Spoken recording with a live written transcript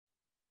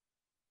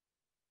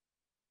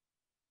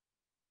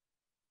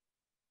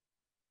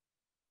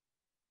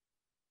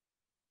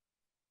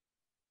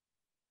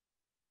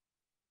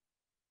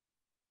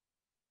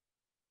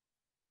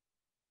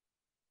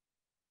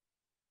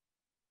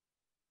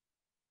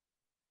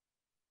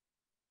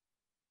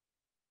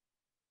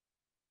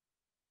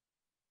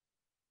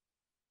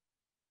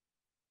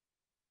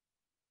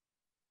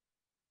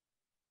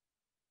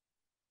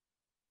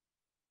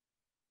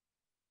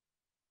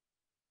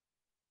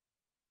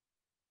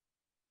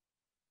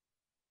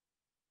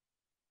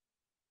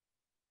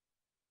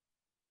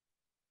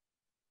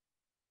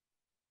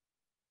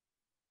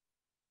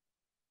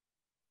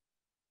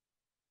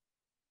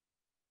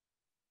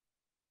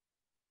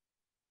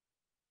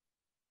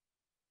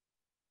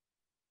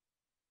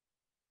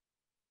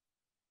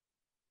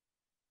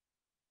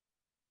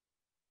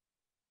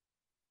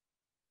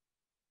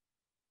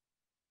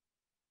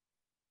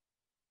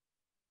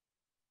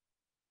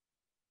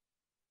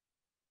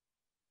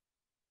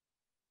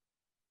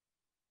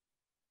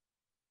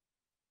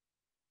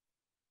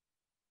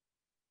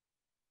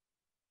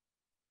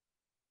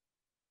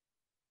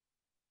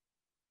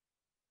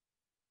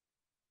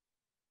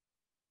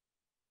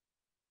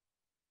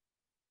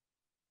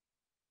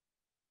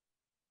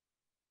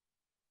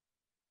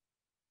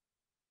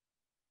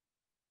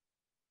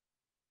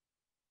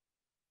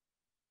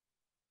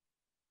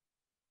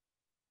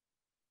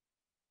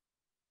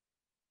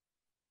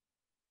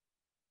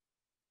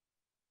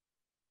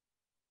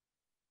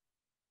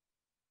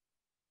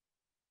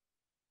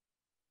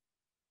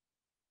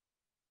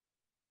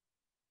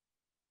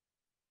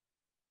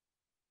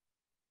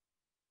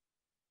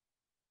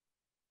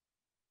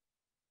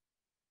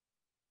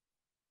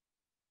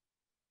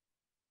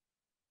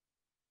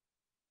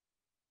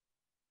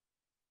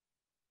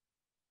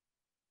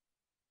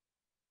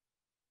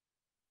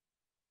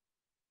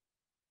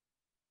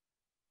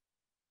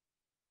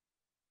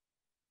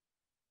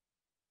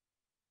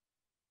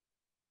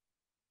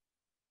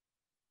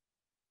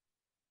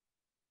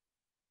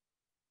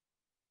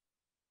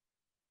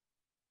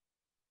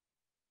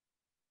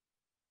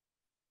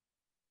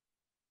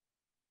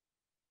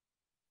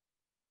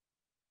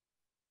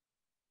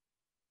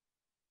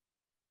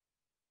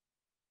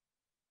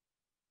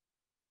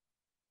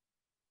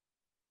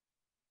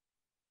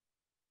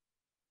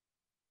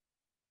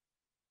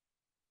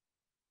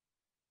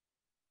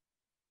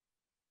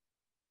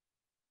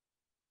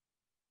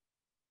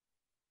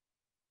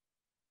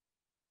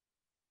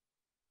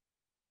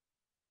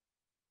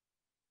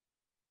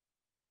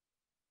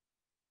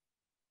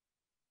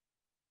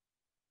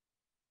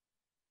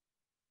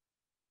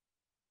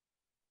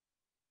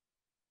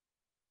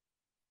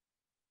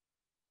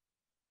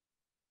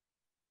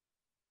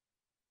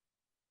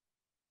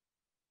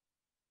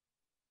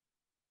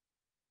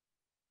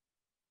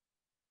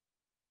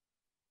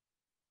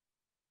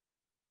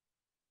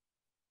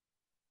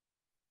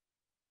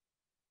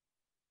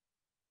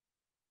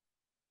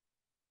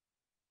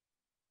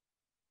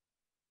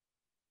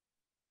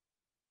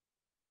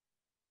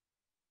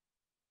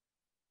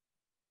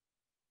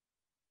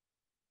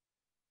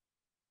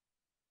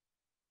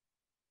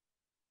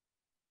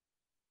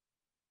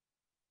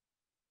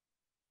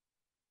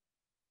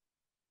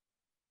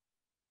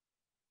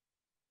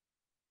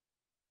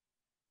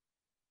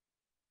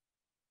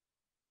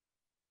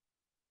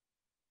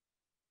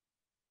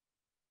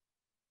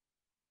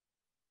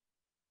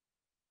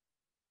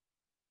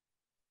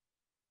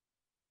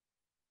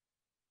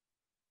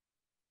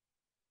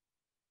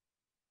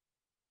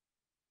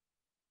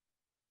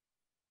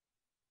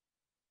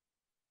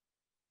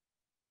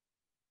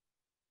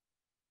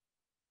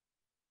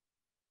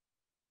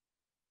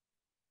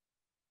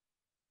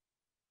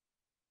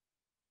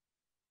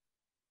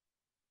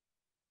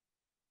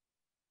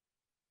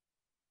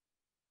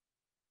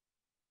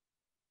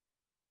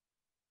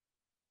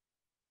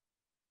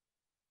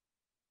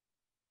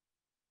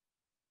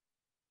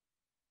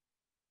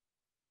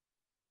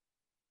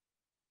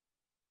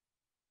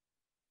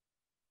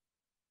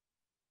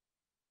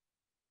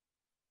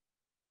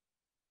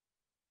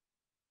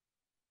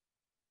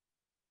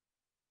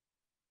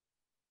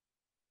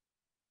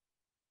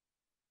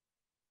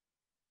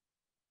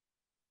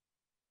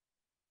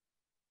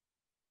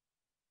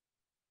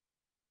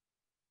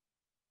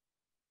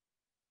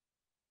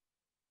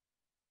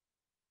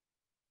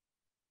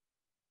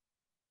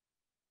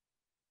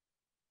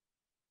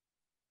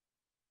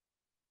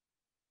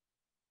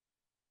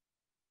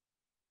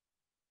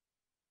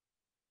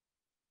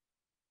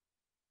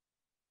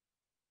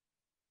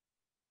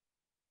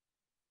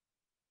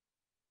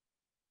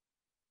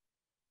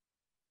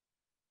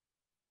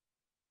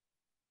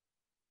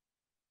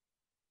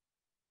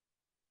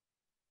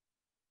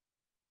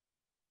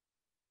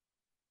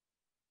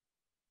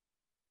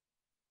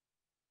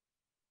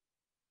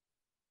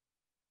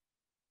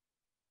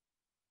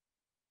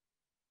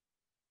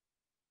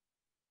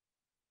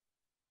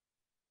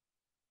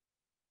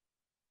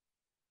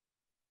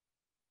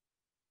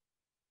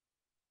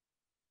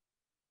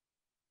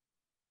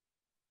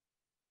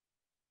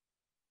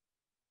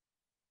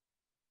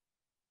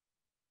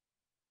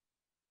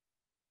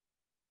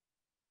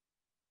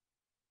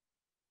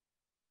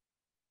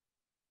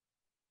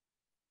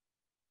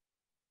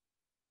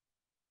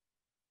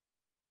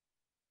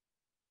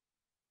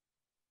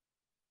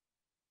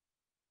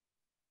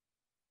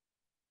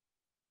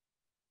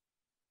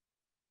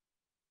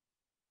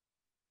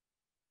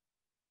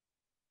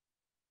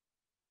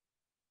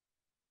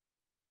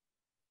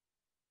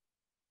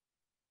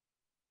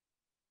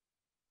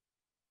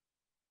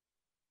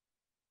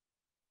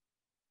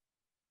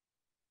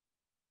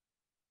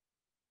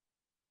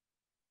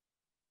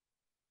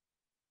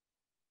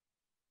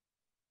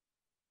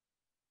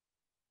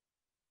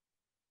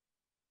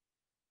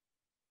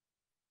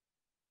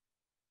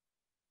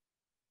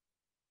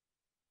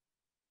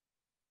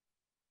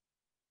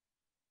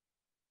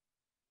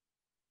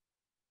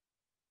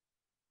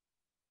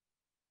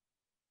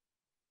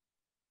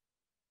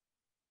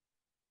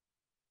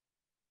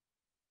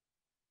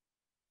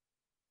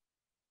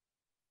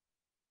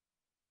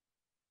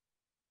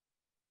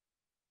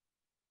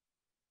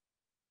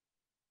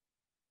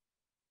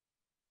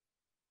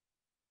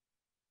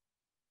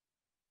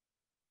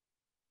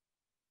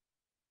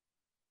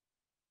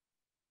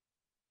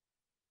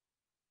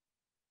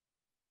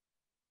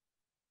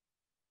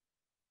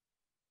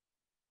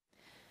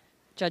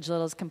Judge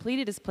Little's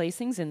completed his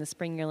placings in the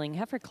Spring Yearling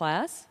Heifer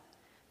class.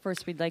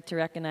 First, we'd like to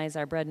recognize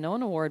our Bred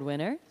Known Award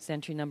winner, is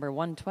entry number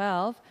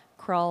 112,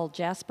 Krull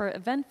Jasper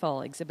Eventful,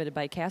 exhibited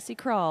by Cassie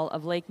Krull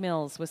of Lake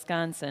Mills,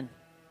 Wisconsin.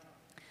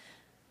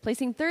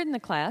 Placing third in the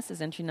class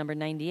is entry number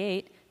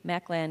 98,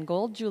 Maclan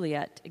Gold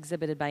Juliet,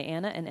 exhibited by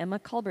Anna and Emma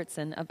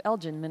Culbertson of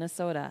Elgin,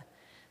 Minnesota.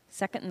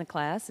 Second in the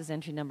class is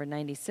entry number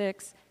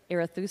 96,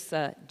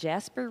 Arethusa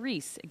Jasper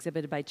Reese,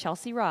 exhibited by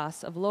Chelsea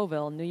Ross of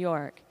Lowville, New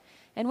York.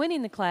 And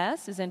winning the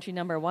class is entry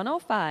number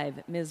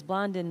 105, Ms.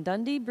 Blondin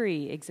Dundee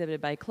Bree,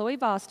 exhibited by Chloe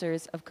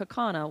Vosters of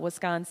Kaukauna,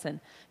 Wisconsin.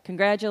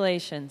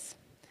 Congratulations.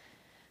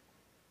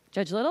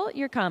 Judge Little,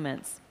 your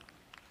comments.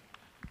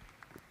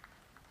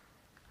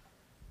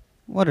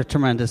 What a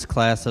tremendous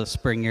class of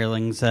spring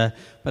yearlings,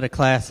 but a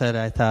class that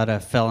I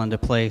thought fell into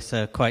place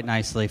quite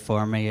nicely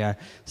for me.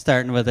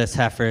 Starting with this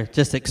heifer,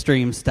 just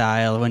extreme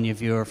style when you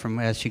view her from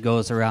as she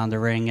goes around the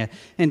ring,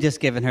 and just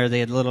giving her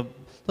the little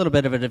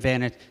bit of an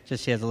advantage.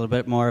 Just she has a little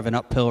bit more of an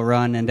uphill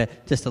run and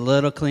just a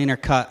little cleaner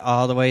cut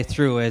all the way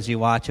through as you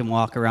watch him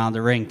walk around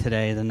the ring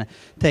today. Then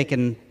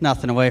taking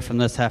nothing away from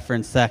this heifer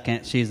in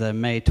second, she's a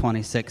May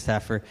 26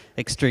 heifer,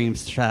 extreme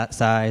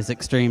size,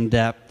 extreme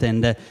depth,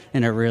 and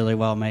a really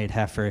well-made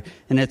heifer.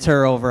 And it's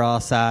her overall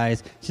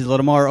size. She's a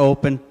little more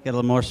open, get a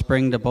little more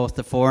spring to both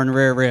the fore and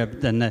rear rib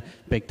than the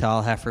big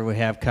tall heifer we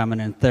have coming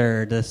in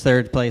third. The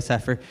third place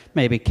heifer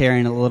maybe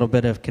carrying a little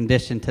bit of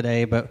condition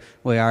today, but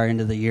we are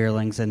into the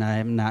yearlings, and I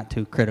am not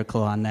too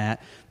critical on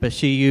that. But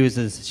she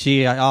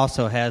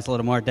also has a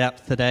little more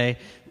depth today,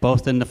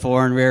 both in the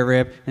fore and rear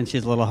rib, and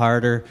she's a little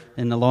harder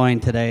in the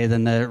loin today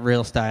than the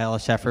real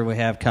stylish heifer we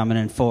have coming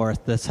in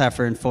fourth. This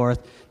heifer in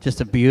fourth,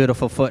 just a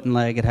beautiful foot and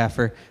legged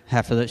heifer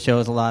that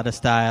shows a lot of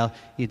style.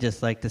 You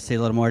just like to see a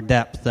little more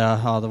depth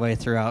all the way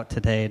throughout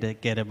today to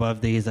get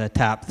above these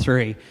top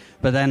three.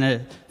 But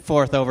then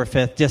fourth over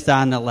fifth, just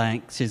on the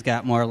length. She's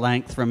got more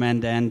length from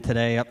end to end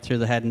today, up through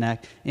the head and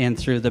neck and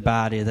through the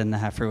body than the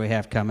heifer we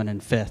have coming in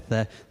fifth.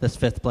 This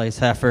fifth place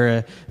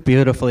heifer,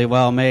 beautifully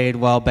well-made,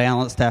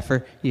 well-balanced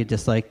heifer. You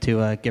just like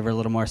to give her a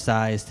little more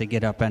size to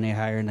get up any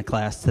higher in the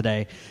class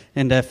today.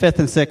 And fifth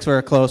and sixth were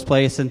a close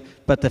placing,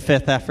 but the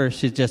fifth heifer,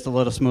 she's just a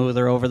little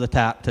smoother over the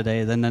top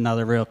today than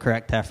another real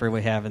correct heifer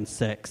we have in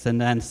sixth. And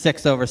then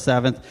sixth over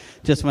seventh,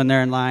 just when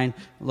they're in line,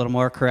 a little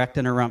more correct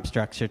in her rump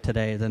structure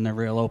today than the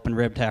real open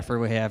ribbed heifer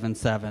we have in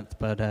seventh.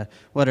 But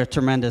what a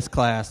tremendous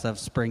class of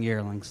spring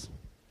yearlings.